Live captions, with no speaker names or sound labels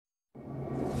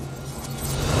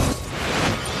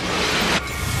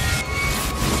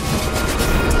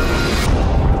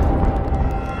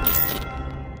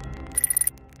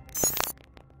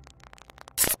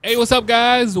Hey, what's up,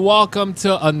 guys? Welcome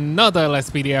to another Let's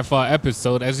PDFR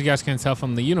episode. As you guys can tell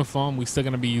from the uniform, we're still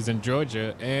going to be using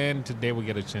Georgia, and today we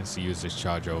get a chance to use this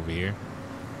charger over here.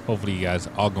 Hopefully, you guys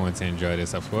are going to enjoy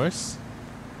this, of course.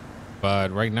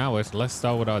 But right now, let's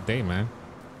start with our day, man.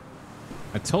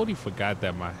 I totally forgot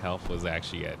that my health was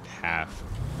actually at half.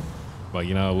 But,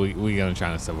 you know, we're going to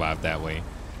try to survive that way.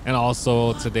 And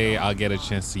also, today, I'll get a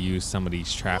chance to use some of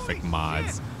these traffic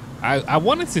mods. I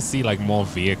wanted to see like more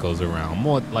vehicles around,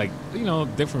 more like, you know,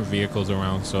 different vehicles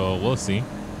around. So we'll see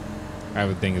how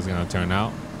everything is going to turn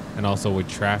out. And also with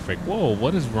traffic. Whoa,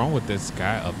 what is wrong with this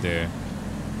guy up there?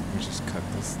 Let me just cut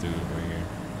this dude right here.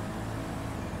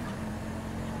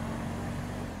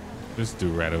 This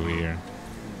dude right over here.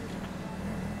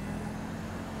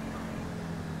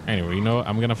 Anyway, you know,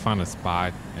 I'm going to find a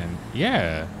spot. And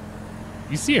yeah,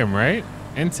 you see him, right?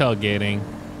 Intel gating.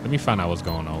 Let me find out what's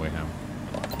going on with him.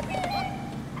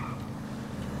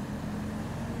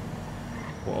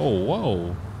 Whoa,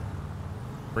 whoa.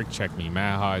 Brake check me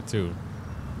mad hard too.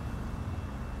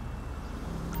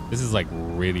 This is like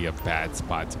really a bad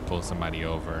spot to pull somebody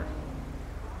over.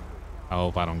 I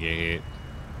hope I don't get hit.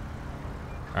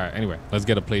 All right, anyway, let's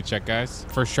get a plate check, guys.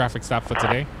 First traffic stop for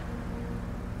today.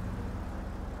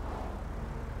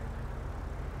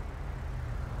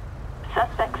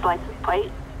 Suspect's license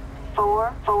plate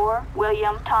 44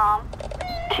 William Tom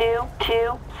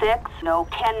 226 no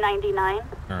 1099.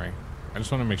 All right. I just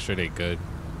want to make sure they're good.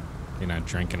 You're not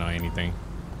drinking or anything.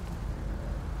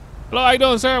 Hello, how you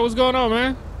doing, sir? What's going on,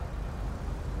 man?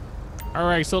 All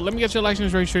right, so let me get your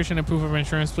license, registration, and proof of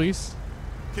insurance, please.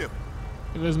 Kip.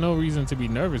 There's no reason to be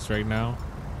nervous right now.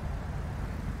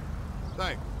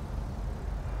 Thanks.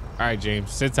 All right,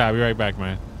 James. Sit tight. I'll be right back,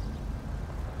 man.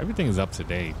 Everything is up to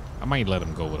date. I might let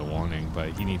him go with a warning, but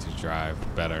he needs to drive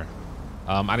better.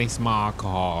 I didn't smell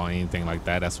alcohol or anything like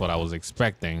that. That's what I was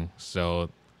expecting. So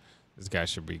this guy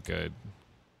should be good.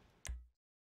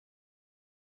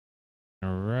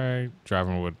 All right,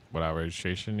 driving without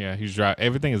registration. Yeah, he's driving.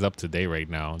 Everything is up to date right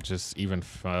now. Just even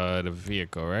for the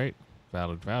vehicle, right?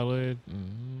 Valid.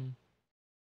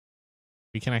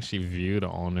 We can actually view the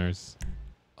owners.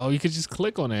 Oh, you could just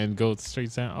click on it and go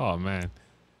straight down. Oh man,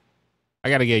 I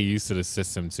gotta get used to the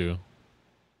system too.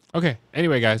 Okay.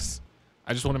 Anyway, guys,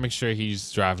 I just want to make sure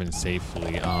he's driving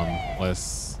safely.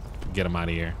 Let's get him out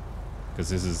of here. Because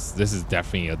this is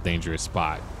definitely a dangerous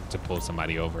spot to pull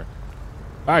somebody over.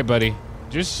 All right, buddy.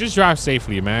 Just drive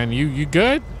safely, man. You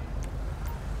good?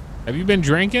 Have you been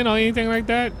drinking or anything like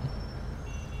that?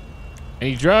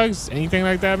 Any drugs? Anything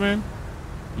like that, man?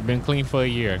 You've been clean for a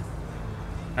year.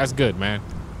 That's good, man.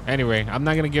 Anyway, I'm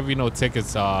not going to give you no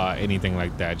tickets or anything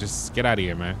like that. Just get out of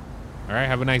here, man. All right?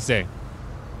 Have a nice day.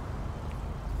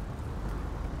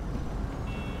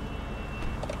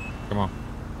 Come on.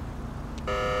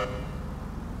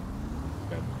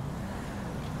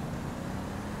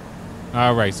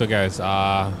 All right, so guys,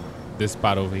 this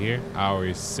spot over here, I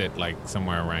always sit like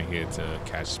somewhere around here to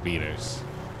catch speeders.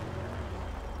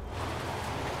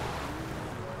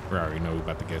 We already know we're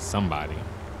about to get somebody.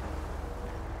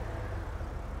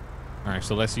 All right,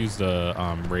 so let's use the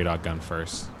radar gun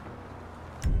first.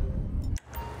 All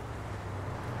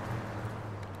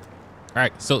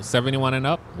right, so 71 and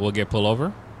up, we'll get pulled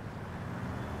over.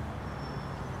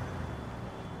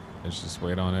 Let's just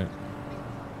wait on it.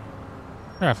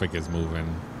 Traffic is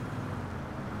moving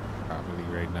properly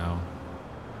right now.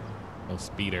 No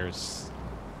speeders.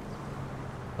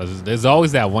 There's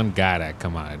always that one guy that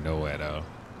come out of nowhere, though.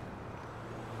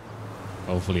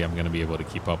 Hopefully, I'm going to be able to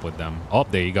keep up with them. Oh,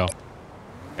 there you go.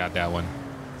 Got that one.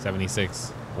 76.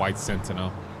 White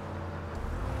Sentinel.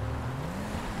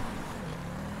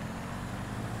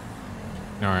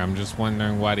 All right, I'm just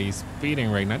wondering why he's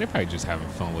speeding right now. They're probably just having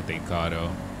fun with their car, though.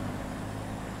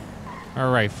 All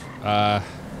right,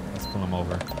 let's pull him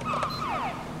over.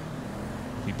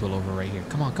 We pull over right here.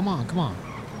 Come on, come on, come on.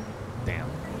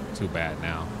 Damn, too bad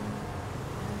now.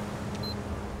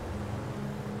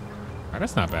 All right,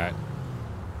 that's not bad.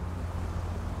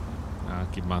 I'll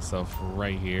keep myself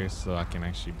right here so I can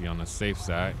actually be on the safe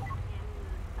side.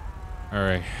 All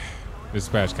right,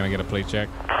 dispatch, can I get a plate check?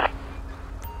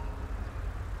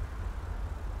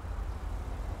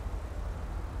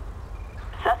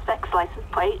 Suspect's license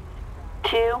plate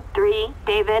 23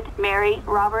 David Mary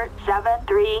Robert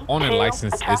 732. Owner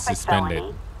license is suspended.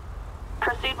 Felony.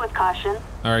 Proceed with caution.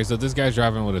 All right, so this guy's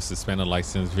driving with a suspended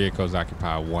license. Vehicle's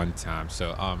occupied one time.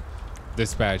 So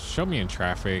dispatch, show me in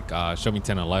traffic. Show me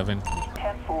 1011.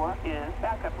 10-4 is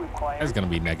backup required. That's gonna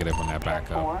be negative on that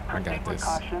backup. I got this.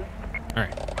 All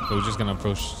right, so we're just gonna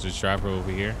approach this driver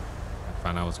over here and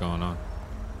find out what's going on.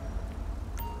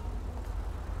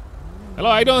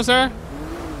 Hello, how you doing, sir?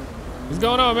 What's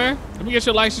going on, man? Let me get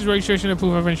your license, registration, and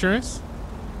proof of insurance.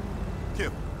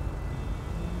 Kip.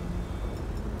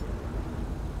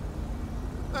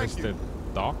 Thank Mr. you.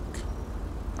 Doc.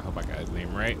 I hope I got his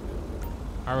name right.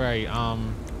 All right.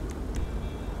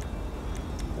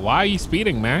 Why are you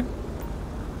speeding, man?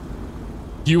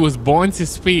 You was born to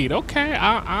speed. Okay,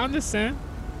 I understand.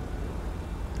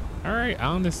 All right,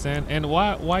 I understand. And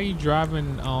why are you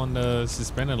driving on the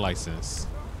suspended license?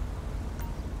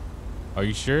 Are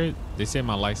you sure? They say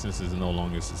my license is no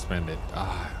longer suspended.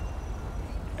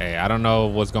 Hey, I don't know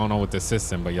what's going on with the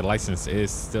system, but your license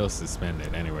is still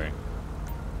suspended anyway.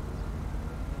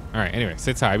 All right, anyway,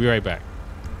 sit tight. I'll be right back.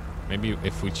 Maybe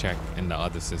if we check in the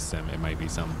other system, it might be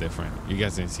something different. You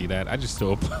guys didn't see that? I just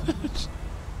threw a punch.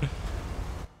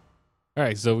 All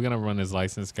right, so we're going to run his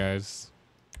license, guys.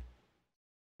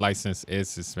 License is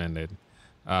suspended.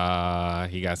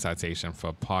 He got citation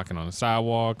for parking on the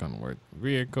sidewalk, unworthy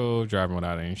vehicle, driving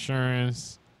without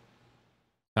insurance.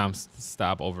 Time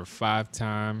stop over 5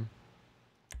 times.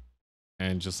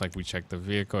 And just like we checked the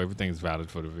vehicle, everything's valid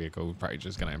for the vehicle. We're probably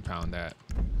just going to impound that.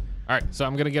 All right, so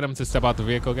I'm going to get him to step out the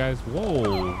vehicle, guys.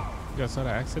 Whoa. You guys saw the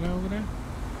accident over there?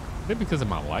 Is it because of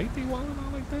my light they walking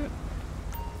out like that?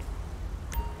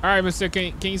 All right, mister,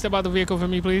 can you step out the vehicle for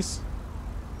me, please?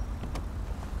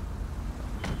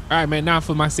 All right, man, now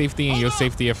for my safety and your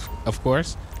safety, of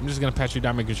course. I'm just going to pat you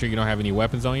down, making sure you don't have any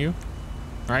weapons on you.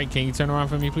 All right, can you turn around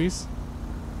for me, please?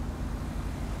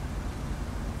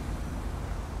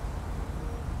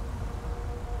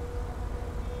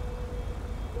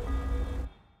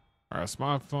 All right,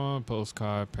 smartphone,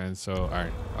 postcard, pencil, all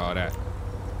right, all that. All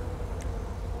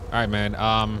right, man,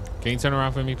 can you turn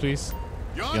around for me, please?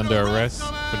 You're under arrest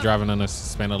for driving on a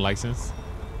suspended license.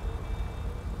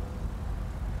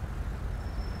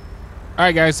 All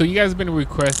right, guys, so you guys have been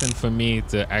requesting for me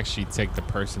to actually take the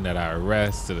person that I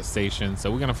arrest to the station.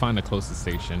 So we're going to find the closest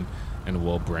station, and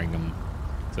we'll bring them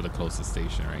to the closest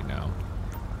station right now.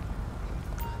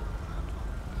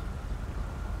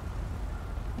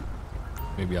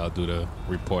 Maybe I'll do the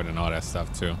report and all that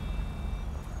stuff, too.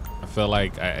 I feel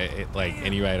like, like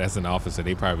anybody that's an officer,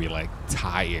 they probably like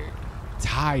tired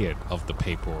of the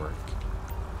paperwork.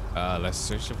 Let's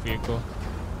search the vehicle.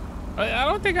 I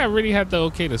don't think I really had the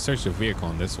okay to search the vehicle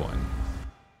on this one.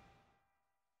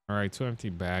 All right, 2 empty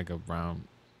bag of brown.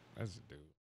 That's a dude.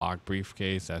 Locked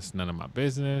briefcase. That's none of my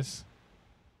business.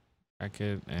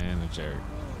 Jacket and a jerk.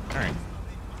 All right.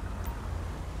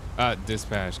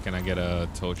 Dispatch. Can I get a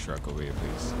tow truck over here,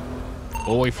 please?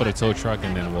 We'll wait for the tow truck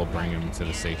and then we'll bring him to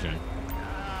the station.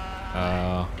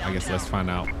 I guess let's find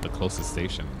out the closest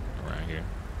station around here.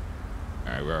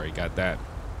 All right, we already got that.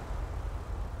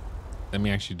 Let me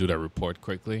actually do that report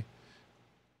quickly.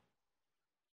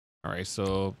 All right,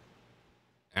 so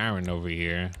Aaron over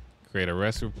here, create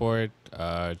arrest report,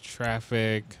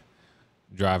 traffic,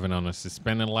 driving on a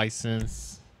suspended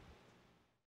license,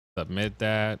 submit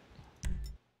that,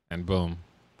 and boom,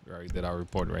 we already did our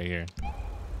report right here.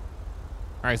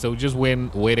 All right, so we're just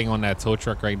waiting on that tow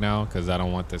truck right now because I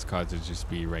don't want this car to just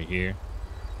be right here.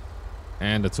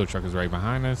 And the tow truck is right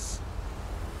behind us.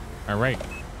 All right,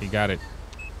 he got it.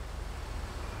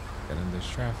 Get in this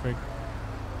traffic.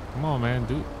 Come on, man,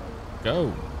 dude.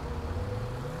 Go.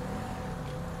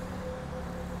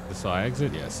 This our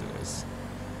exit? Yes, it is.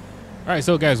 All right,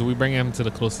 so guys, we bring him to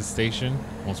the closest station.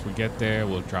 Once we get there,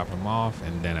 we'll drop him off,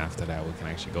 and then after that, we can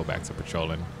actually go back to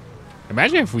patrolling.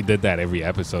 Imagine if we did that every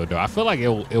episode, though. I feel like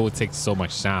it would take so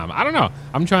much time. I don't know.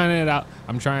 I'm trying it out.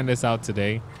 I'm trying this out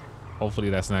today. Hopefully,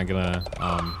 that's not gonna.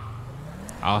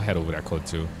 I'll head over that code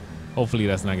too. Hopefully,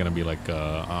 that's not gonna be like.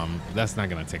 That's not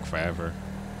gonna take forever,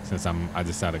 since I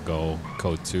decided to go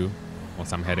code 2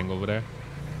 once I'm heading over there.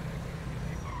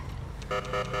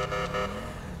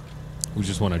 We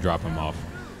just want to drop him off.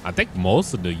 I think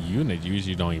most of the units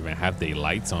usually don't even have their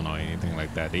lights on or anything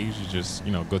like that. They usually just,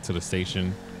 go to the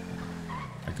station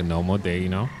like a normal day,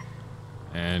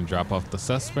 and drop off the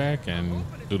suspect and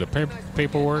do the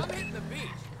paperwork.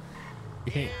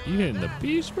 You hitting the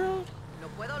beach, bro?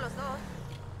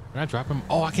 Can I drop him?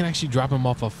 Oh, I can actually drop him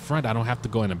off up front. I don't have to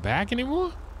go in the back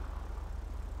anymore?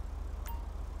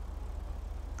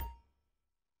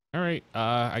 All right,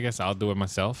 I guess I'll do it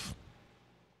myself.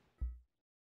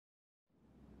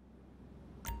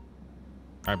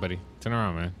 All right, buddy. Turn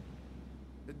around, man.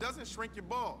 It doesn't shrink your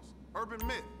balls. Urban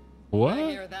myth. What? I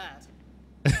hear that.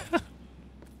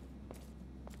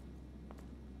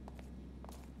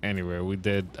 Anyway, we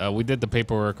did the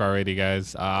paperwork already,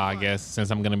 guys. I guess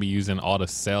since I'm gonna be using all the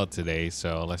cell today,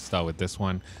 so let's start with this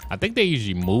one. I think they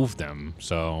usually move them,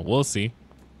 so we'll see.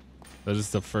 So this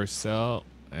is the first cell,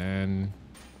 and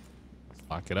let's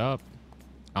lock it up.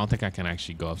 I don't think I can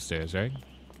actually go upstairs, right?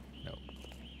 No.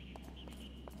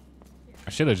 I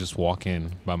should have just walked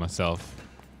in by myself,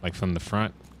 like from the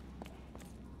front.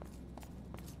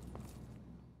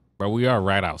 But we are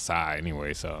right outside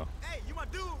anyway, so. Hey, you my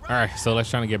dude, right? All right, so let's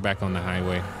try to get back on the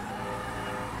highway.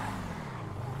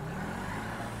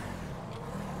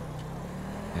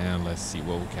 And let's see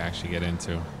what we can actually get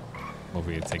into.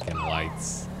 Over here taking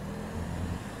lights.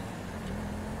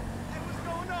 Hey, what's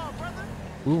going on, brother?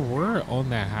 Ooh, we're on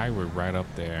that highway right up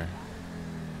there.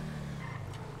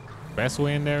 Best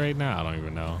way in there right now? I don't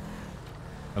even know.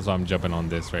 That's why I'm jumping on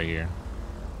this right here.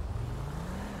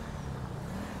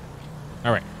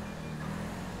 All right.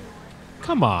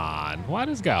 Come on. Why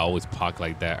does guy always park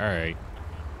like that? All right.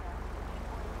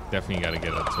 Definitely got to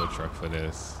get a tow truck for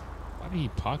this. Why did he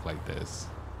park like this?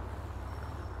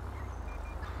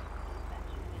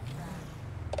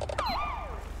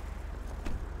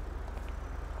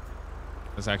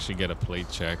 Let's actually get a plate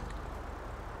check.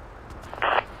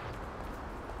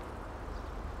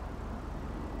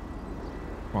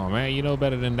 Come on, man. You know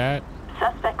better than that.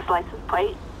 Suspect's license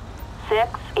plate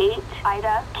 6-8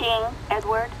 Ida King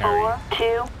Edward Harry.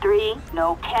 423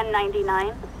 no 1099.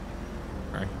 All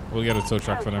right. We'll get a tow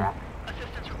truck for them.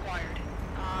 Assistance required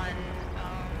on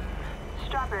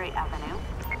Strawberry Avenue.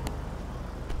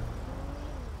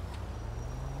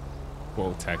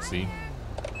 Whoa, taxi.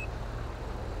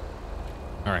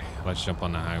 All right, let's jump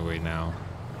on the highway now.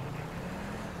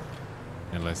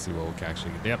 And let's see what we can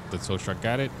actually get. Yep, the tow truck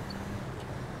got it.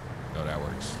 Oh, that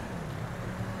works.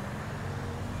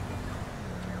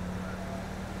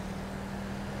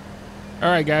 All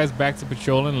right, guys, back to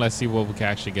patrolling. Let's see what we can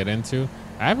actually get into.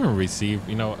 I haven't received,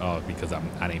 you know, because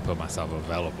I didn't put myself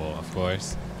available, of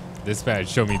course. Dispatch,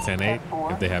 show me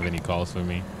 10-8 if they have any calls for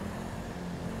me.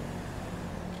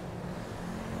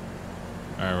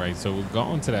 All right, so we're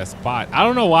going to that spot. I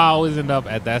don't know why I always end up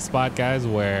at that spot, guys,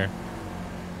 where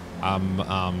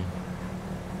I'm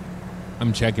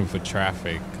checking for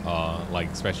traffic,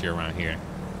 like especially around here.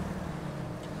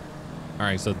 All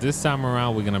right, so this time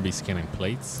around we're gonna be scanning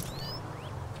plates.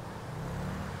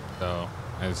 So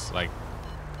as like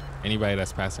anybody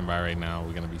that's passing by right now,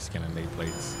 we're gonna be scanning their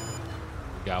plates.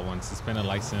 We got one suspended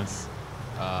license.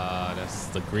 That's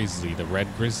the Grizzly, the red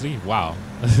Grizzly. Wow.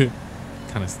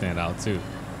 Kind of stand out too.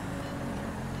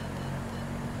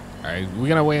 All right, we're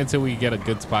gonna wait until we get a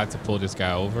good spot to pull this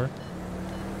guy over.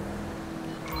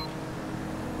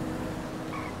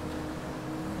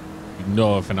 You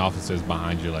know, if an officer is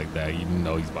behind you like that, you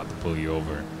know he's about to pull you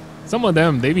over. Some of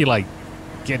them, they be like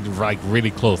getting like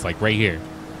really close, like right here.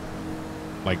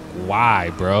 Like,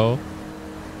 why, bro? All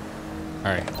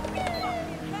right,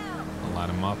 I'll light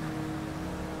him up.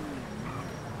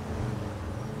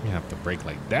 You have to brake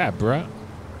like that, bruh.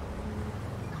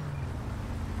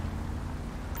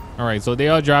 All right, so they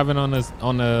are driving on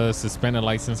the suspended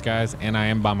license, guys, and I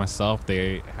am by myself.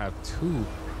 They have two.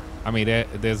 I mean,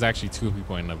 there's actually two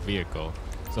people in the vehicle.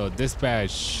 So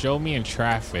dispatch, show me in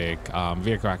traffic,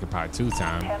 vehicle occupied 2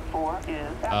 times.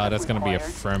 That's gonna be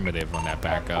affirmative on that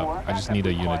backup. I just need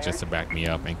a unit just to back me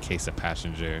up in case a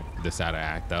passenger decide to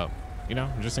act up. You know,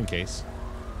 just in case.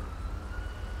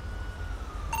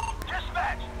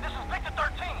 Dispatch, this is Victor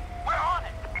 13. We're on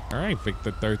it. All right,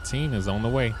 Victor 13 is on the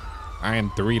way. I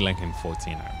am 3 Lincoln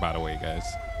 14, by the way, guys.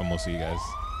 For most of you guys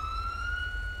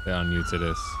that are new to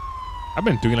this. I've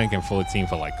been 3 Lincoln 14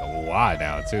 for like a while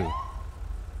now, too.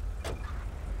 All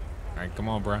right, come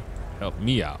on, bro. Help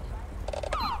me out.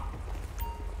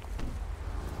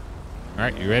 All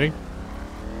right, you ready?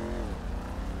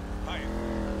 Hi.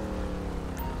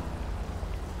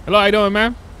 Hello, how you doing,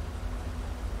 man?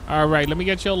 All right, let me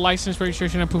get your license,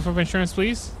 registration, and proof of insurance,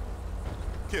 please.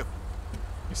 Kip.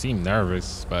 You seem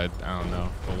nervous, but I don't know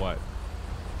for what.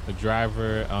 The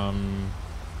driver,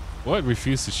 what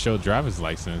refused to show driver's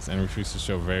license and refused to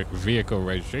show vehicle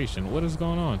registration? What is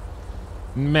going on?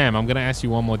 Ma'am, I'm gonna ask you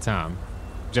one more time.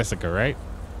 Jessica, right?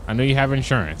 I know you have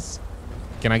insurance.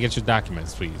 Can I get your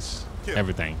documents, please? Kip.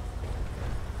 Everything.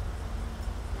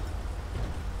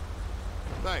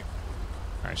 Thanks.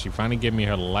 All right, she finally gave me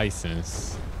her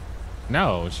license.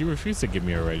 No, she refused to give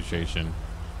me her registration.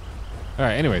 All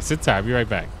right, anyway, sit tight. I'll be right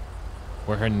back.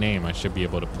 With her name, I should be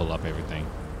able to pull up everything.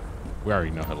 We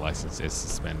already know her license is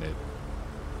suspended.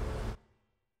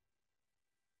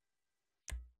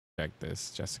 Check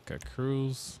this. Jessica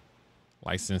Cruz.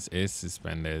 License is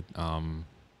suspended.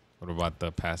 What about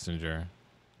the passenger?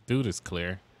 Dude is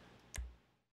clear.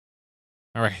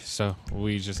 All right, so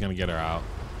we just gonna get her out.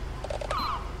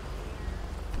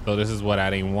 So this is what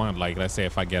I didn't want. Like, let's say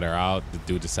if I get her out, the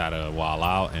dude decided to wall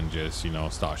out and just, you know,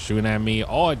 start shooting at me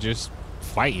or just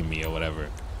fighting me or whatever.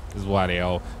 This is why they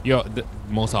all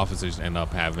most officers end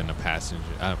up having a passenger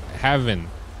having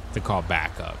to call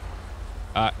backup.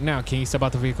 Now, can you step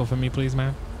out the vehicle for me, please,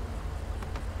 ma'am?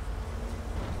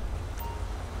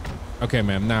 Okay,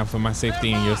 ma'am. Now, for my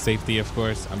safety and your safety, of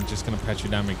course, I'm just gonna pat you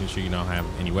down, making sure you don't have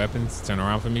any weapons. Turn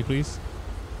around for me, please.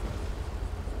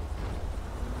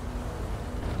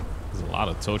 There's a lot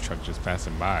of tow trucks just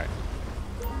passing by.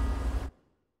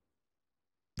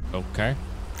 Okay.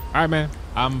 All right, man.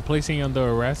 I'm placing you under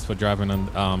arrest for driving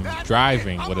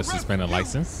with a suspended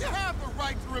license. You have the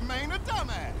right to remain a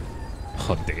dumbass.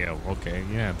 Oh, damn. Okay, you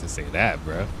didn't have to say that,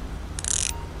 bro. All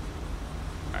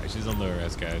right, she's under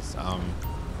arrest, guys.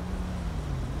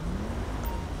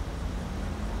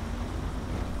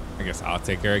 I guess I'll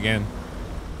take her again.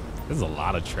 There's a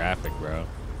lot of traffic, bro.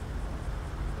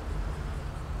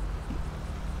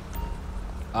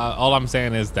 All I'm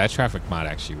saying is that traffic might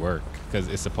actually work because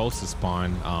it's supposed to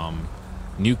spawn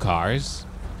new cars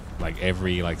like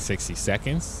every 60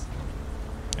 seconds,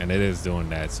 and it is doing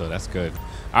that, so that's good.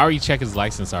 I already checked his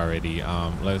license already.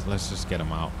 Let's just get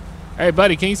him out. Hey,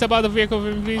 buddy, can you step out the vehicle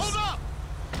for me, please? Hold up.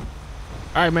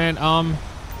 All right, man.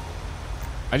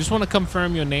 I just want to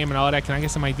confirm your name and all that. Can I get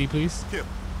some ID, please? Kip.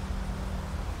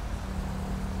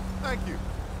 Thank you.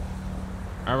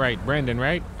 All right, Brandon,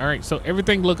 right? All right, so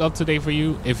everything look up to date for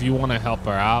you. If you want to help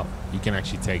her out, you can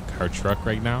actually take her truck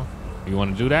right now. You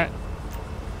want to do that?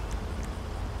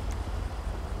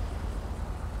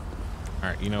 All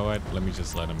right, you know what? Let me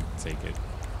just let him take it.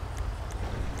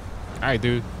 All right,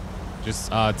 dude.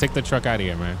 Just take the truck out of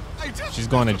here, man. Hey, She's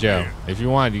going to jail. If you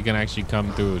want, you can actually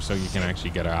come through so you can actually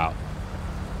get her out.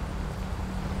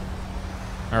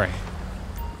 All right.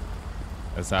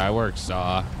 That's how it works.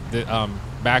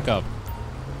 Back up.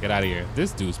 Get out of here.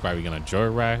 This dude's probably gonna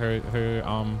joyride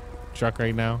her truck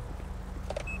right now.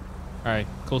 All right,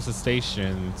 closest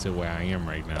station to where I am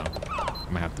right now. I'm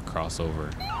gonna have to cross over.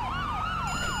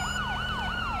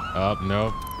 Oh,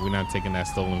 nope. We're not taking that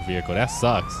stolen vehicle. That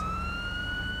sucks.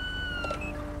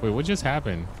 Wait, what just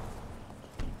happened?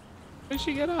 Where did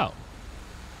she get out?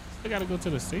 Still gotta go to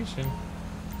the station.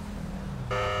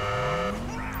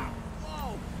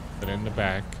 Put it in the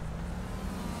back.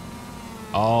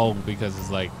 Oh, because it's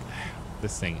like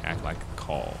this thing act like a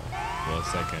call for a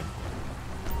second.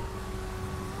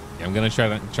 Yeah, I'm gonna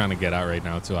trying to get out right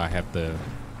now too. I have to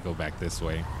go back this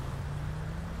way.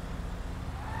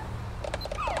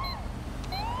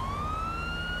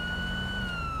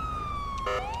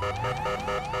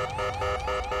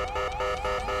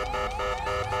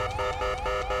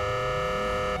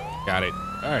 Got it.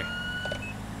 All right.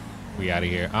 We out of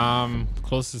here.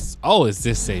 Closest. Oh, it's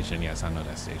this station. Yes, I know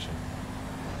that station.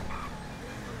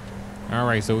 All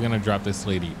right, so we're gonna drop this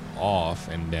lady off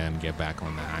and then get back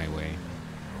on the highway.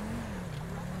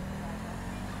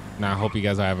 Now, I hope you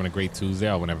guys are having a great Tuesday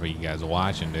or whenever you guys are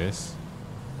watching this.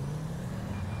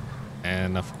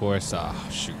 And of course,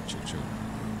 shoot.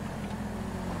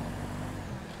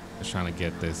 Just trying to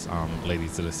get this lady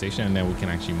to the station, and then we can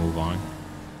actually move on.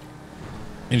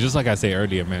 And just like I said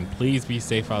earlier, man, please be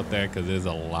safe out there because there's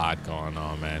a lot going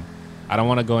on, man. I don't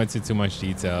want to go into too much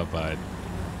detail, but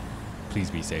please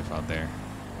be safe out there.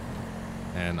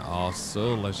 And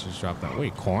also, let's just drop that.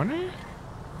 Wait, corner?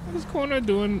 What is corner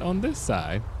doing on this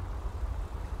side?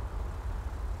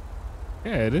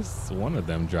 Yeah, it is one of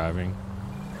them driving.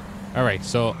 All right,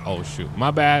 so, oh, shoot. My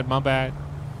bad.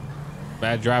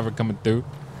 Bad driver coming through.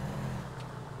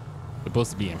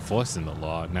 Supposed to be enforcing the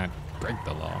law, not break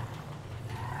the law.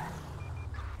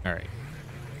 All right.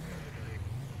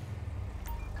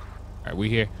 All right, we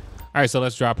here. All right, so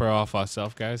let's drop her off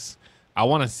ourselves, guys. I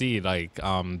want to see like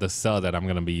the cell that I'm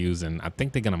gonna be using. I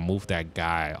think they're gonna move that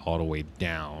guy all the way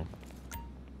down.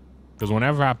 Because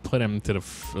whenever I put him to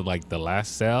the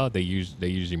last cell, they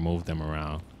usually move them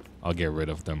around. I'll get rid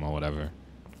of them or whatever.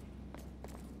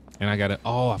 And I gotta.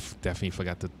 Oh, I definitely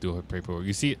forgot to do her paperwork.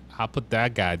 You see, I put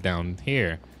that guy down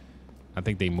here. I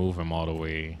think they move him all the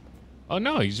way. Oh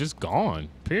no, he's just gone.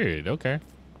 Period. Okay.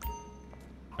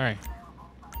 All right.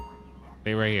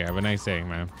 Stay right here. Have a nice day,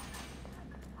 man.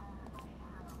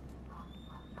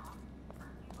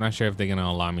 Not sure if they're gonna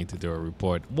allow me to do a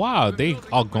report. Wow, they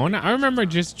all gone now. I remember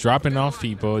just dropping off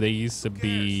people. They used to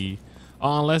be,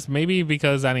 unless maybe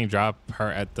because I didn't drop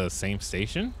her at the same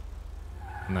station.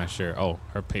 I'm not sure. Oh,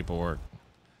 her paperwork.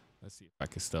 Let's see if I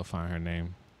can still find her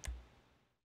name.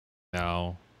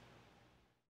 No.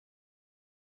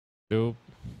 Nope.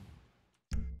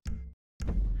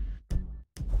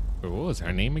 Wait, what was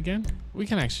her name again? We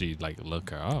can actually like look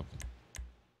her up.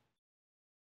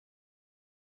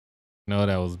 No,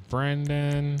 that was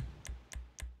Brandon.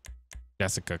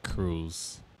 Jessica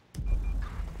Cruz.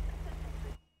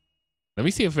 Let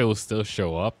me see if it will still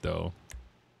show up though.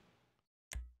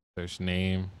 Search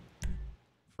name.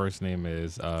 First name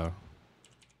is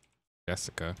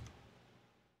Jessica.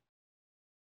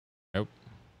 Nope.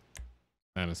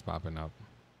 And it's popping up.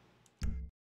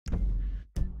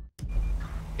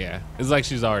 Yeah, it's like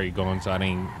she's already gone, so I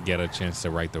didn't get a chance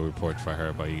to write the report for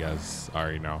her, but you guys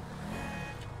already know.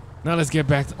 Now let's get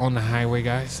back on the highway,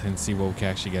 guys, and see what we can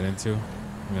actually get into.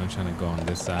 I'm gonna try to go on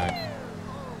this side.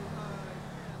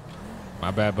 My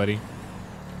bad, buddy.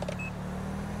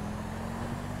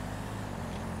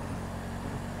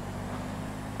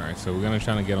 All right, so we're gonna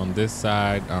try to get on this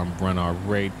side, run our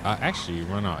rate. Actually,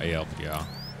 run our ALPR.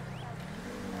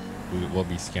 We'll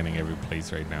be scanning every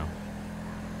place right now.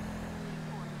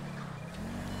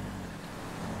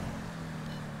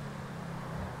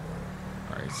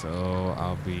 All right, so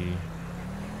I'm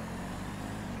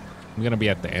gonna be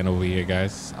at the end over here,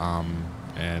 guys.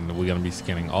 And we're gonna be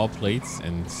scanning all plates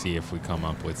and see if we come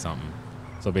up with something.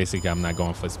 So basically, I'm not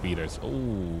going for speeders.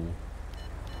 Oh,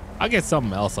 I'll get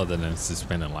something else other than a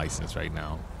suspended license right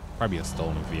now. Probably a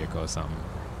stolen vehicle or something.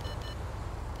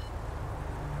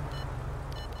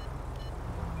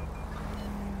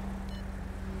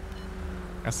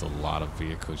 That's a lot of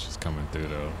vehicles just coming through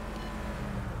though.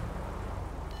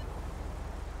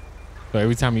 So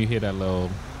every time you hear that little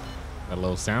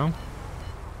sound,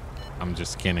 I'm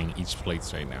just scanning each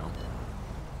place right now.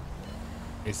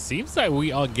 It seems like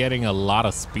we are getting a lot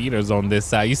of speeders on this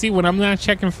side. You see, when I'm not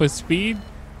checking for speed,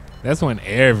 that's when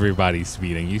everybody's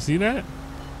speeding. You see that?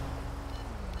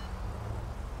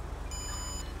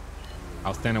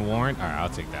 Outstanding warrant. All right, I'll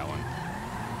take that one.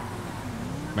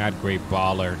 Mad Great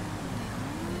Baller.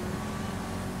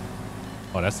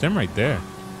 Oh, that's them right there.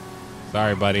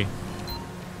 Sorry, buddy.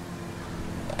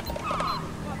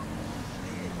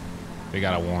 They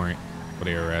got a warrant for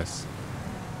their arrest.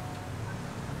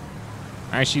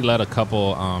 I actually let a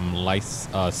couple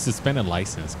suspended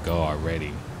license go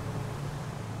already.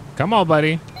 Come on,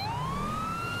 buddy.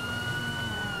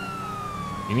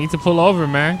 You need to pull over,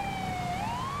 man.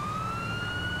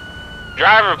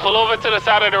 Driver, pull over to the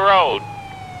side of the road.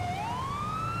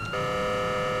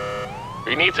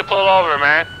 You need to pull over,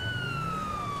 man.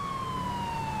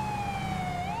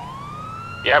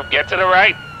 Yep, get to the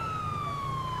right.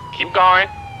 Keep going.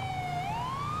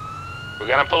 We're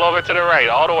gonna pull over to the right,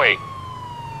 all the way.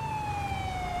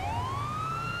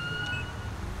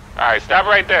 All right, stop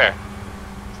right there.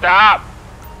 Stop.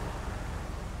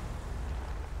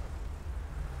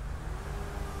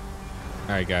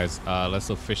 All right, guys, let's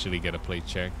officially get a plate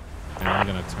check. And I'm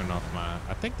gonna turn off my,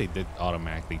 I think they did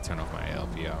automatically turn off my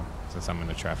LPL since I'm in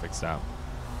a traffic stop.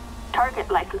 Target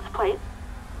license plate.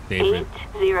 David.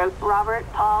 80 Robert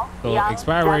Paul. So Young,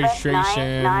 expired 7,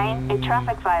 registration, 9, a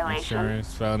traffic violation.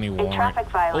 Insurance, felony warrant. traffic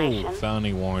violation. Oh,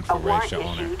 felony warrant for registered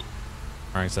owner. Issued.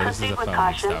 All right, so this is a Proceed with felony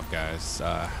caution. stop, guys.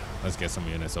 Let's get some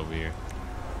units over here.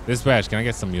 Dispatch, can I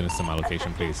get some units to my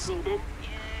location, please? Needed.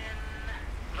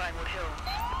 Vinewood Hill.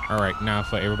 All right, now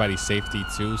for everybody's safety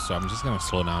too, so I'm just gonna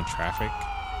slow down traffic.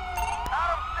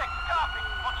 Adam 6, copy.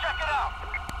 We'll check it out.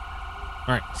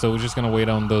 All right, so we're just gonna wait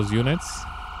on those units,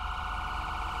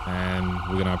 and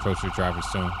we're gonna approach the driver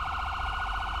soon.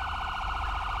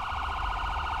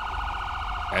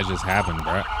 That just happened, bruh.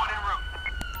 One en route.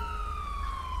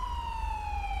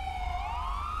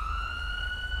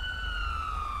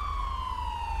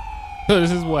 So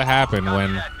this is what happened Copy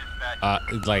when, that,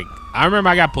 dispatch. it's like, I remember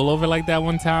I got pulled over like that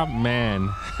one time. Man,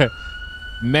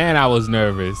 man, I was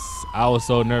nervous. I was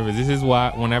so nervous. This is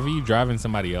why whenever you driving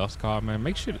somebody else's car, man,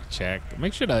 make sure to check.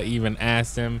 Make sure to even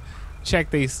ask them,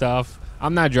 check their stuff.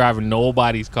 I'm not driving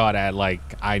nobody's car that like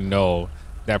I know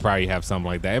that probably have something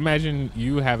like that. Imagine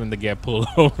you having to get pulled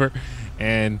over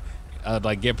and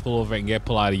like get pulled over and get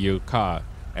pulled out of your car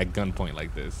at gunpoint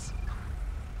like this.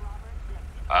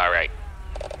 All right.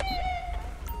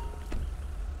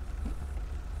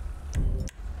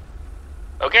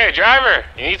 Okay, driver,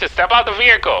 you need to step out the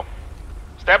vehicle.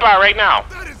 Step out right now.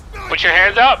 Put your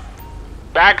hands up.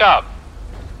 Back up.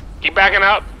 Keep backing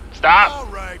up.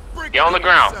 Stop. Get on the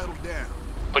ground.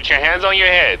 Put your hands on your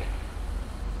head.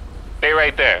 Stay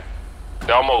right there.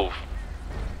 Don't move.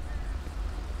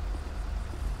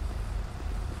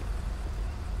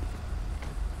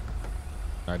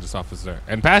 All right, just officer.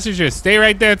 And passengers, stay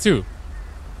right there too.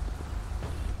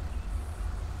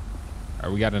 All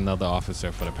right, we got another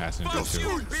officer for the passenger too.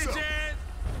 All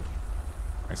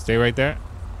right, stay right there.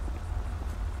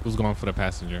 Who's going for the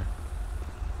passenger?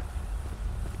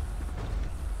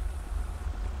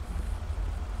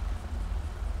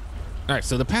 All right,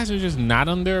 so the passenger's not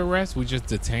under arrest. We're just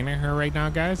detaining her right now,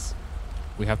 guys.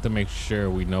 We have to make sure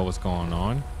we know what's going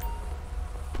on.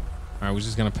 All right, we're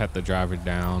just gonna pat the driver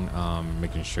down,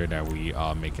 making sure that we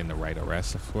are making the right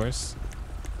arrest, of course,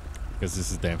 because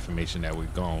this is the information that we're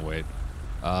going with.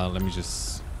 Let me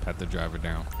just pat the driver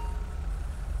down.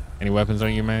 Any weapons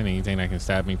on you, man? Anything that can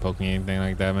stab me, poke me, anything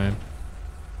like that, man?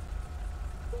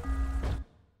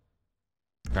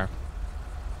 Okay.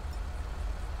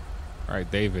 All right,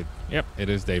 David. Yep, it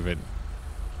is David.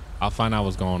 I'll find out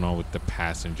what's going on with the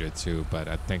passenger too, but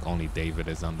I think only David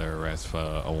is under arrest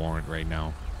for a warrant right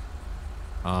now.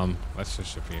 Let's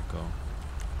search the vehicle.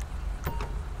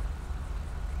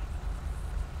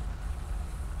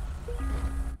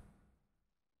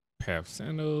 Pair of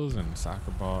sandals and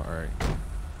soccer ball. All right. All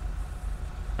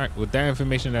right. With that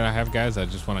information that I have, guys, I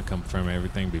just want to confirm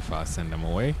everything before I send them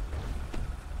away.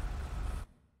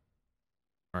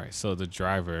 All right. So the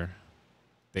driver,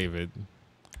 David,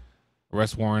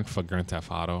 arrest warrant for Grand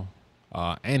Theft Auto,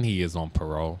 and he is on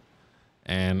parole,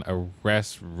 and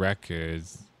arrest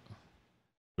records.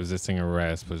 Resisting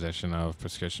arrest, possession of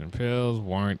prescription pills,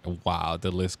 warrant. Wow, the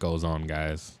list goes on,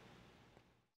 guys.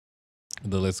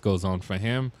 The list goes on for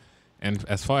him. And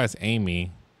as far as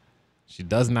Amy, she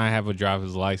does not have a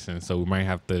driver's license, so we might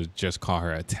have to just call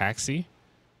her a taxi.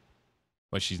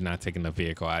 But she's not taking the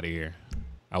vehicle out of here.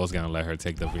 I was gonna let her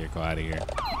take the vehicle out of here.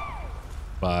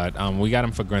 But we got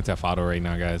him for Grand Theft Auto right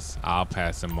now, guys. I'll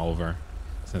pass him over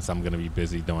since I'm gonna be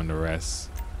busy doing the rest.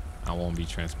 I won't be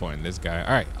transporting this guy.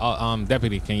 All right,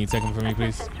 deputy, can you take him for me,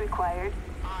 please? Assistance required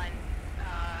on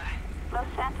Los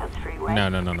Santos Freeway.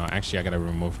 No. Actually, I gotta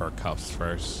remove her cuffs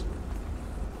first.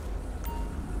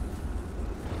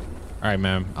 All right,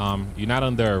 ma'am. You're not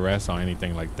under arrest or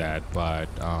anything like that, but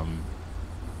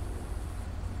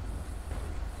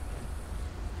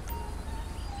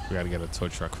we gotta get a tow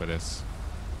truck for this.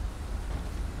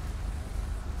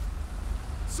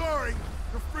 Sorry,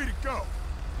 you're free to go.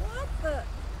 What the?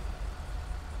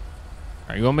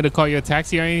 All right, you want me to call you a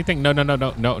taxi or anything? No,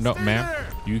 ma'am.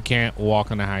 You can't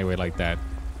walk on the highway like that.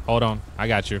 Hold on, I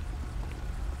got you.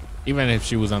 Even if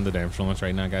she was under the influence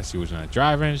right now, guys, she was not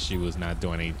driving. She was not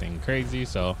doing anything crazy,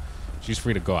 so she's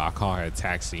free to go. I'll call her a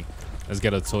taxi. Let's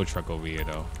get a tow truck over here,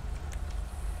 though.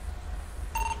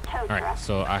 All right,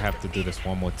 so I have to do this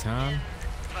one more time.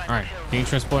 All right, can you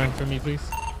transport him for me, please?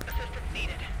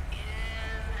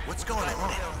 What's going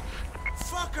on?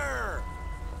 Fucker!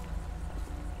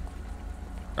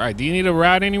 All right, do you need a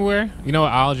ride anywhere? You know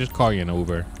what? I'll just call you an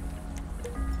Uber.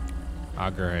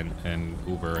 I'll go ahead and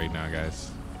Uber right now,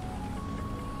 guys.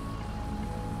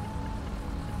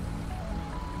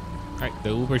 All right,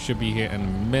 the Uber should be here in a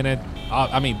minute.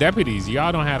 I mean, deputies,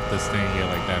 y'all don't have to stand here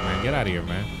like that, man. Get out of here,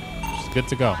 man. It's good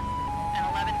to go.